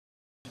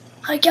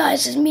Hi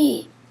guys, it's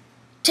me,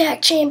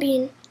 Tag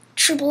Champion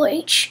Triple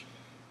H,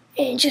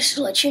 and just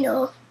to let you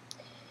know,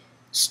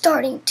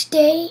 starting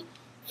today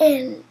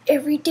and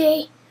every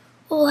day,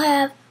 we'll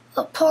have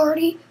a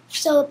party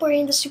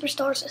celebrating the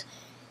Superstars.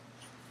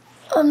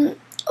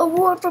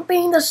 Award for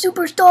being the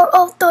Superstar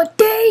of the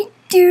Day,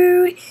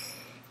 dude!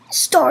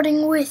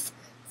 Starting with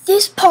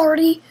this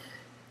party,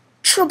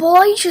 Triple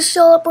H's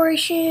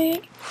celebration,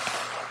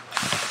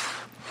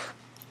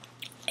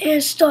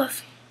 and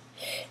stuff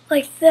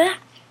like that.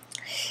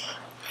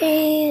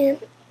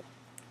 And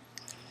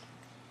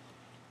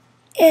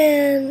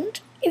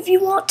if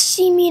you want to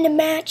see me in a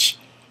match,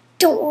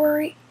 don't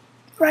worry.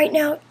 Right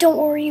now, don't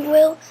worry, you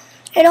will.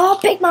 And I'll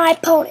pick my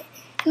opponent.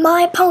 And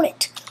my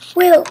opponent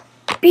will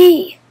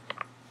be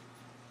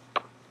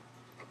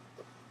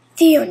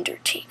The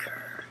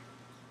Undertaker.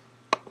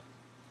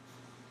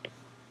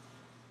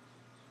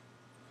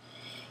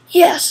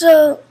 Yeah,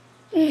 so,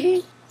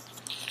 And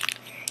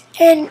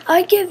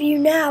I give you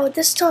now, at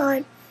this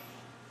time,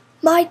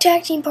 my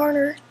tag team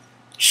partner,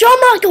 Shawn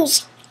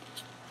Michaels.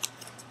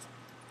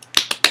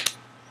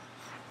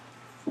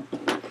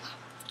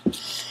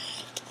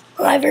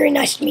 Alright, very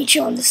nice to meet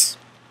you on this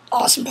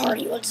awesome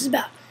party. What is this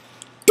about?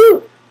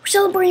 Dude, we're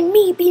celebrating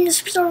me being the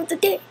Superstar of the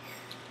Day.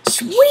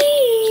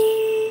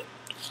 Sweet!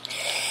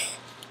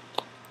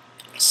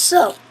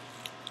 So,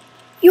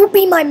 you'll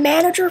be my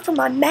manager for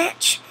my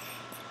match,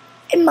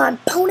 and my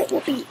opponent will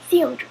be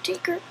The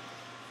Undertaker.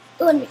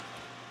 And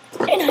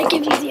I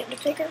give you The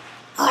Undertaker.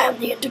 I am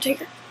The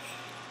Undertaker.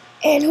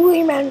 And who will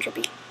your manager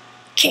be?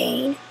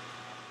 Kane.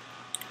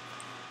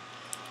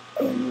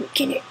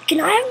 Can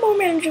I have more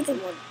manager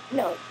than one?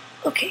 No.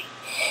 Okay.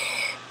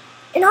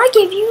 And I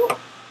give you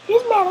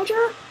his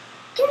manager,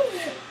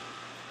 Kane.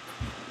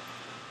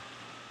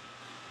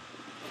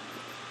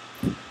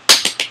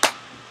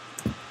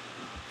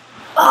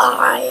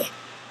 I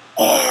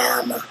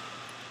am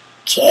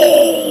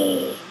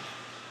Kane.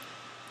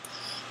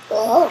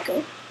 Oh,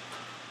 okay.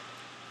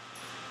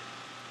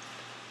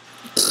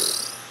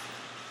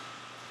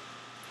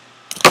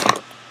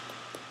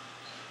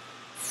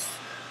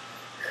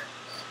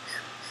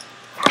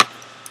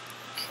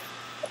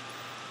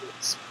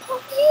 It's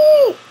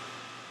Poppy.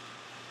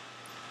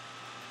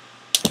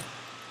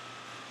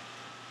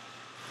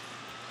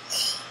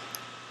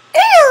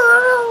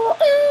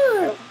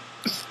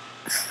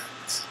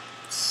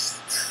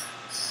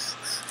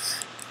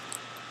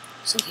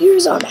 So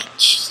here's our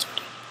match.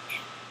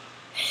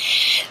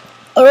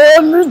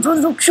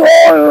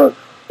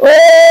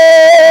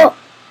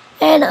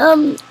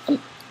 And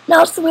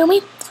now it's the real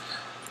me.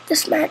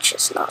 This match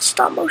is not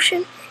stop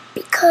motion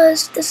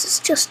because this is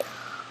just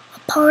a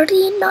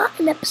party and not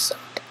an episode.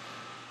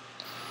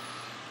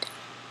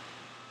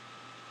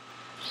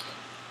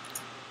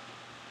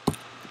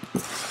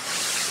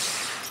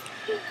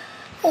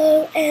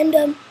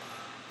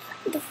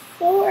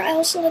 Before I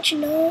also let you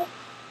know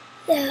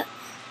that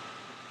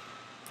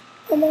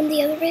I'm on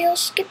the other video,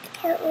 skip the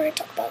part where I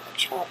talk about the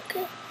job,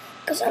 okay?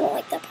 Because I don't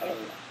like that part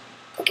anymore.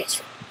 Okay,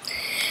 so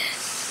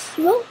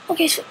you will?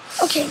 Okay, so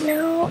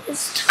now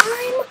it's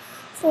time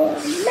for a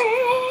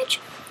match.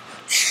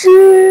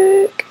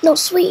 Sick. No,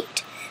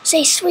 sweet.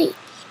 Say sweet.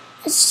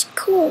 It's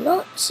cool,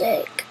 not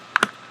sick.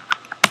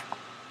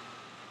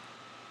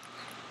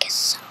 Guess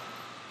so.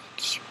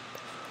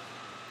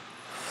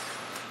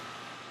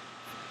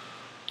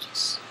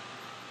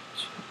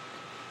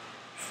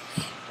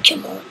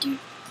 Come on, dude.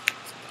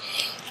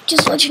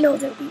 Just let you know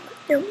that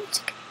no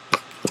music.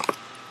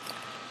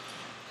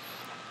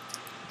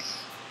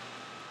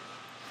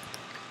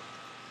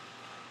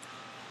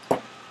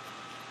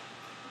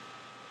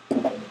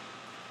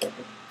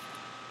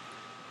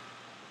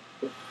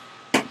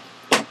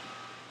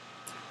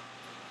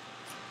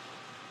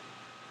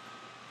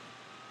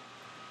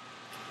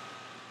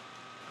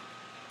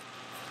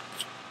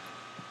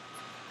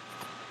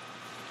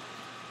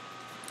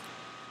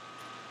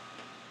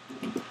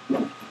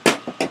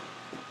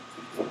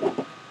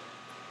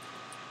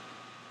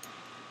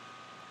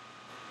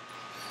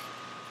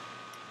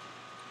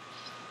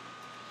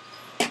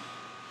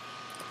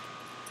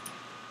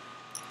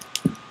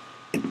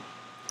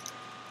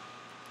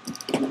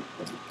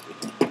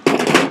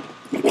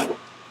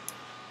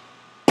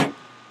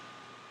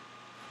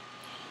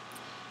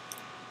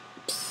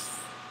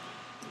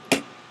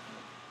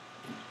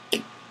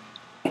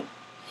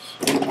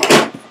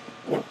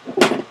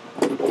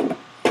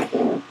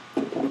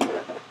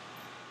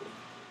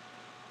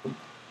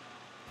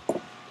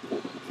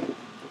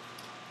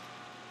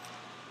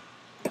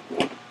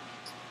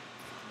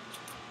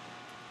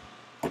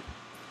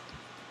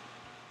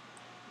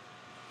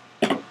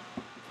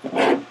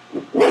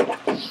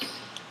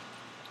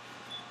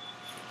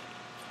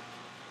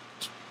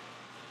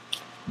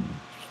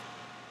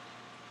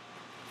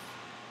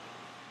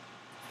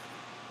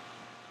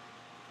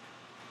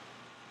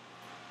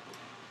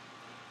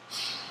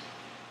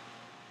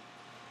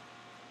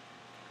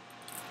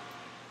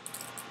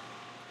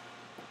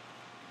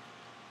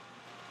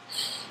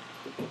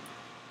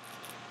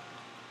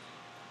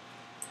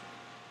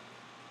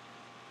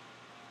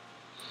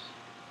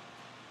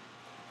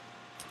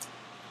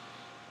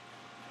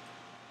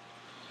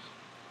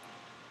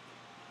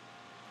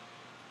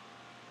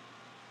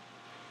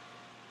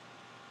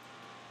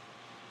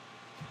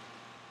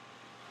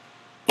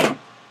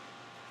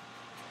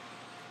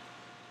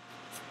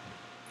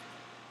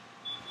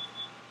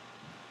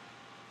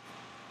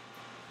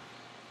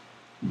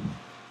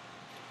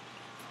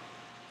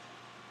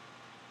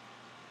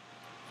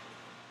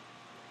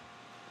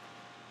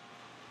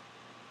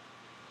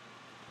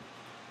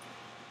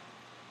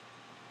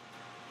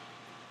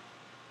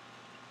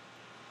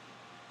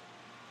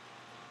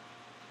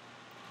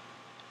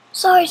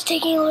 Sorry it's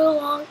taking a little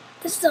long.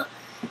 This is the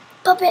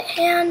puppet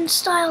hand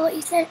style,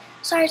 Ethan.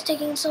 Sorry it's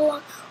taking so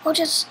long. We're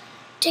just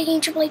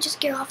taking Triple H's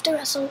gear off to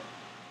wrestle.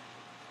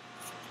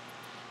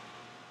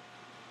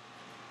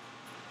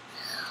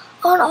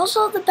 Oh, and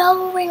also the bell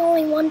will ring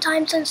only one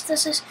time since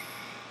this is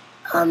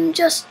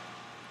just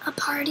a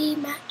party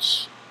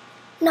match.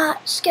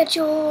 Not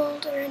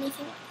scheduled or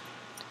anything like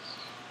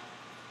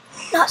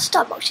that. Not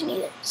stop motion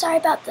either. Sorry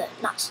about the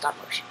not stop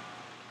motion.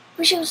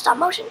 Wish it was stop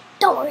motion.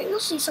 Don't worry, you'll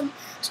see some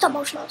stop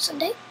motion on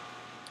Sunday.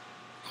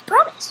 I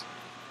promise.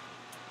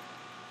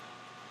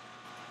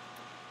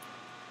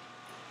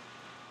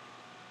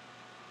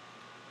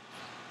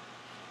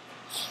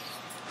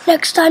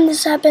 Next time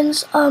this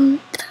happens,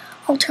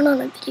 I'll turn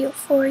on a video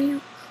for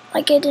you,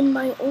 like I did in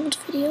my old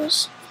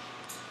videos.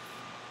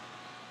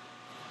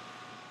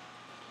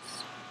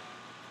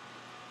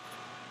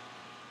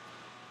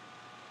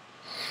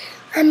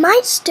 I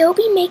might still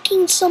be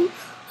making some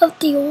of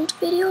the old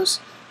videos,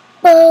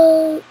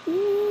 but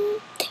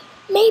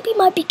maybe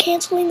might be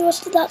canceling the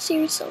rest of that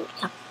series, so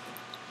yeah.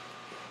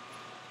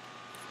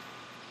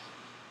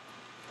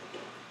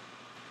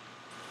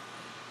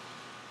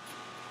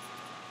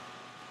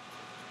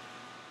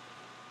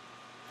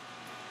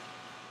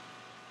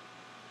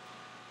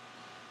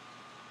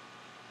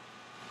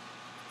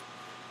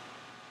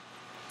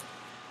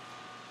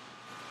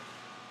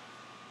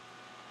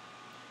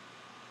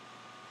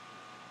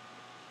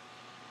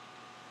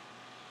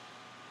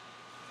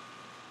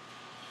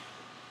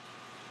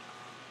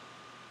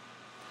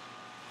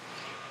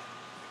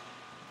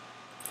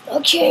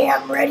 Okay,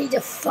 I'm ready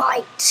to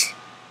fight.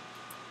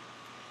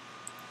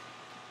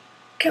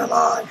 Come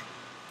on,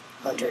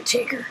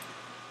 Undertaker.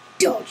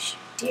 Don't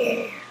you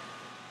dare.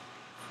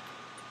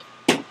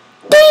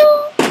 Bing!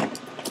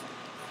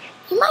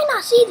 You might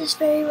not see this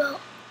very well,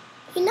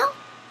 you know?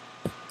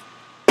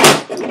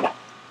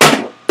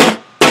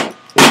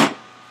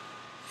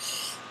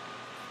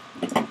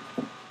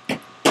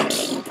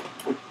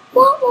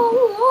 Whoa,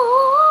 whoa,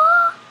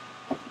 whoa.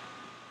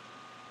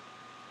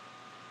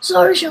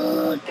 Sorry,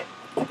 Sean.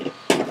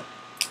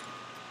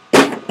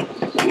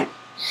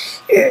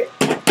 Here.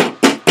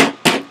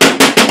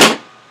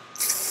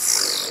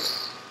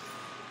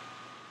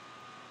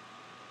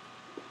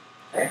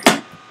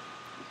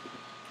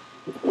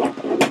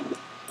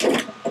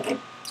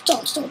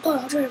 Tombstone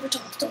pile driver,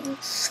 tombstone,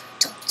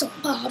 tombstone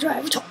pile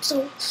driver,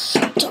 tombstone,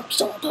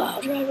 tombstone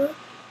pile driver.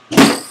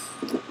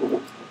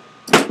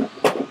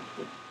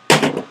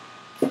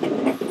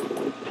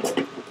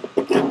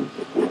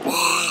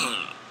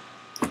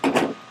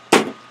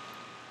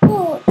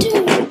 1,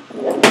 2.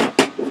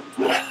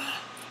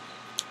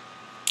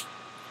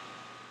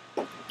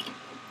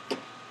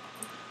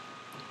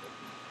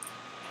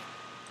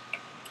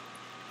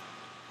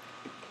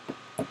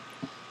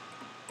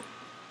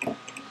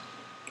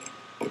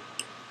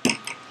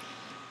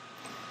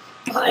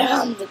 I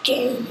am the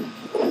Kane.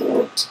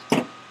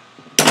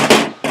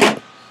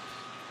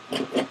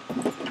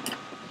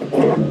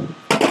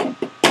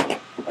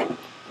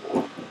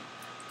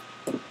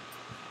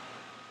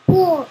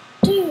 One,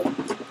 two.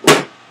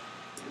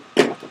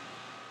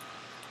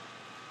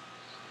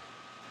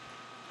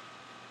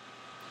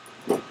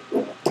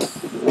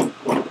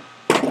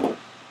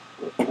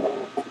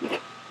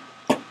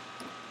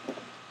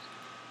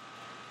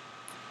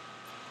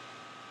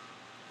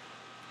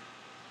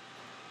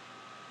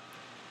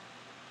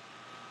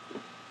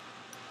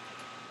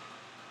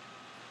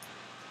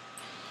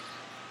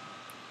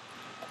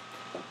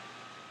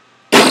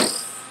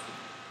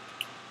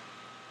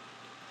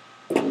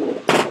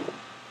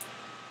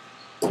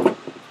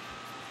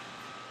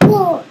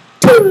 One,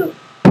 two,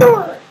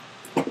 three.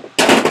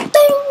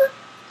 Ding!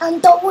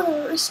 And the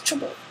winner is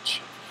Triple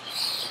H.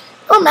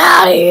 I'm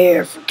out of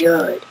here for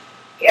good.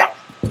 Yeah.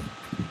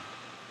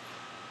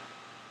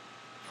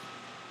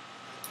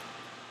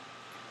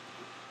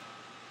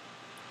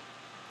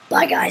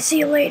 Bye, guys. See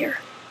you later.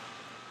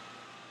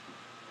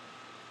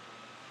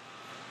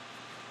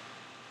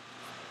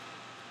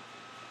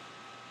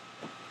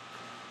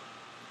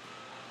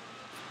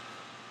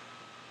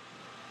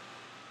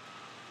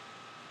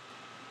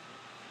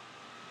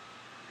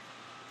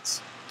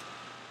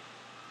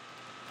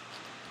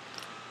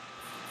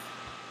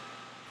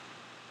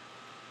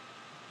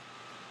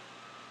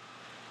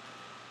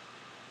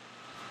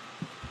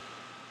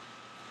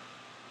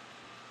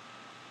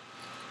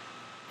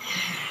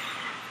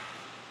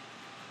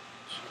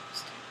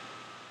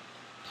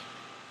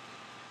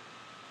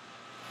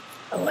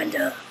 I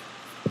wonder.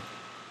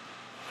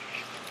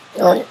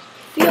 You want to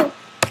feel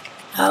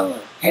how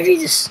heavy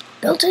this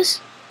belt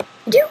is?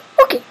 You do?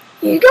 Okay,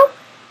 here you go.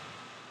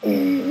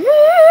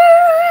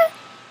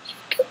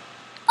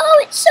 Oh,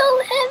 it's so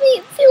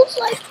heavy. It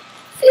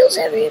feels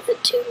heavier than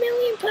 2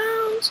 million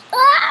pounds.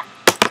 Ah!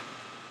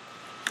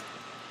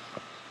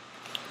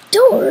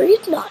 Don't worry,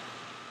 it's not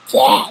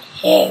that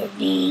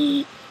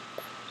heavy.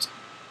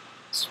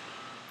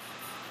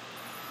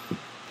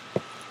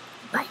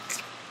 Bye.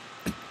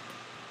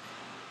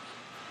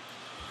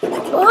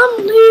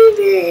 I'm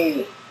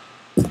leaving.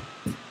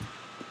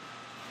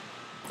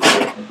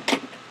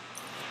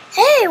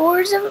 Hey,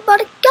 where's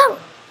everybody going?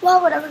 Well,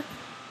 whatever.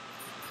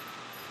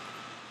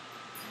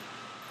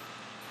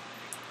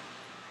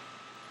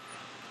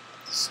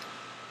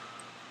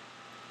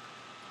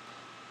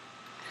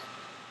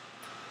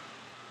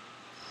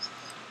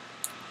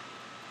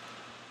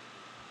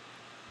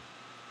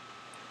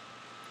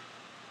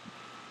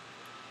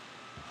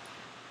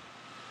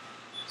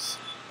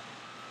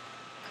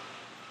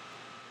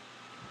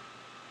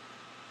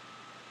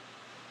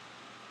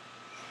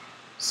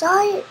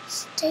 Sorry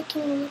it's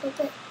taking a little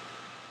bit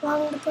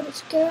long to put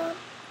its gear on.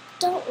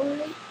 Don't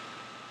worry.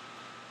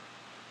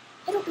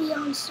 It'll be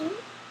on soon.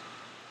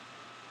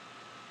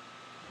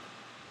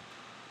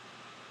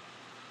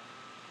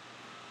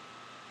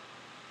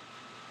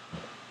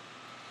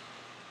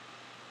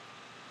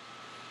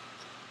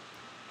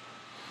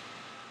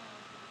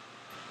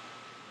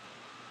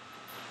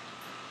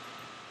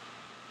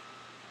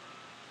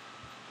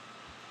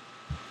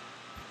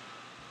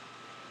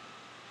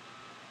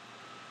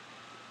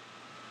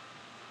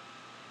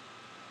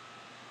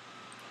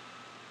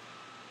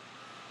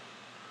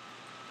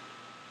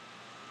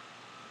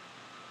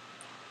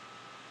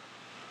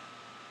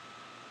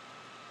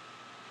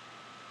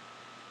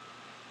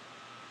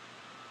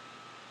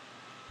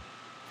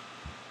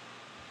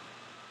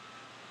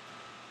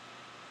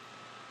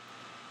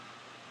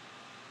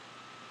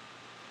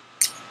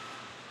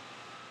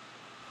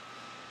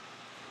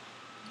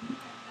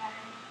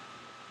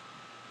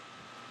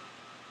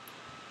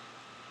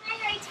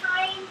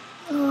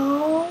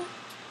 Oh.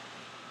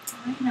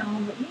 I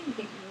know, but you need to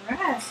get your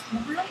rest,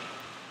 right?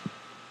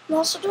 I'm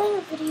also doing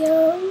a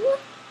video.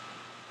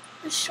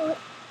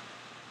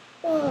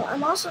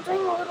 I'm also doing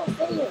a little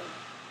video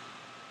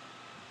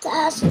that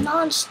has a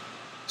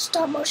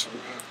non-stop motion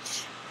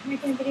match. You're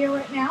making a video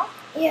right now?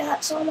 Yeah,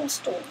 it's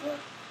almost over.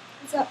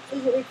 Is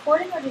it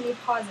recording or did you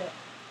pause it?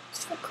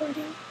 It's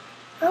recording.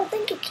 I don't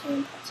think it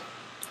can pause it.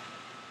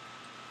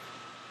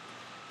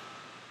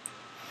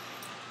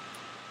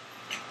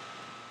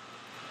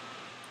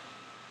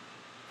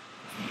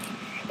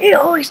 It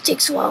always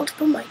takes a while to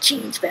put my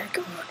jeans back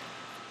on.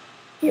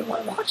 You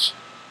want to watch?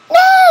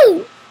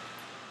 No!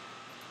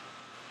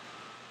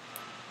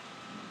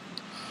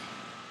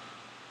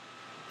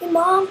 Hey,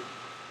 Mom.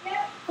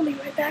 Yeah. I'll be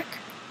right back.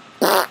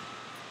 Can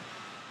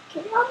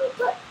you help me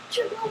put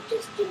your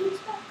just jeans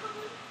back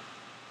on?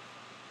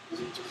 Is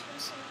he just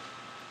whistled?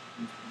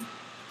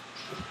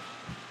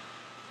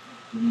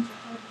 Jeans are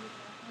hard to get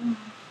back on.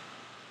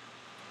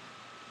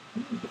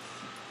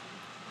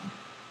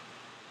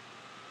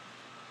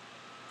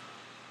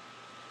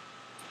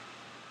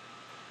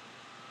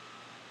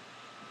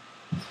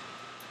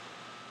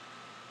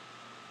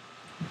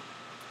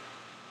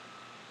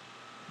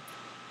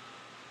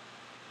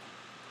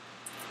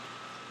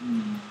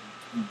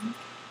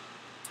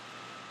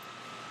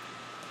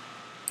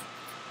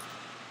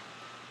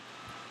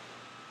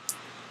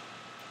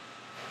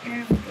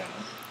 There we go.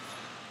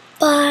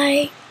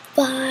 Bye.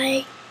 Bye.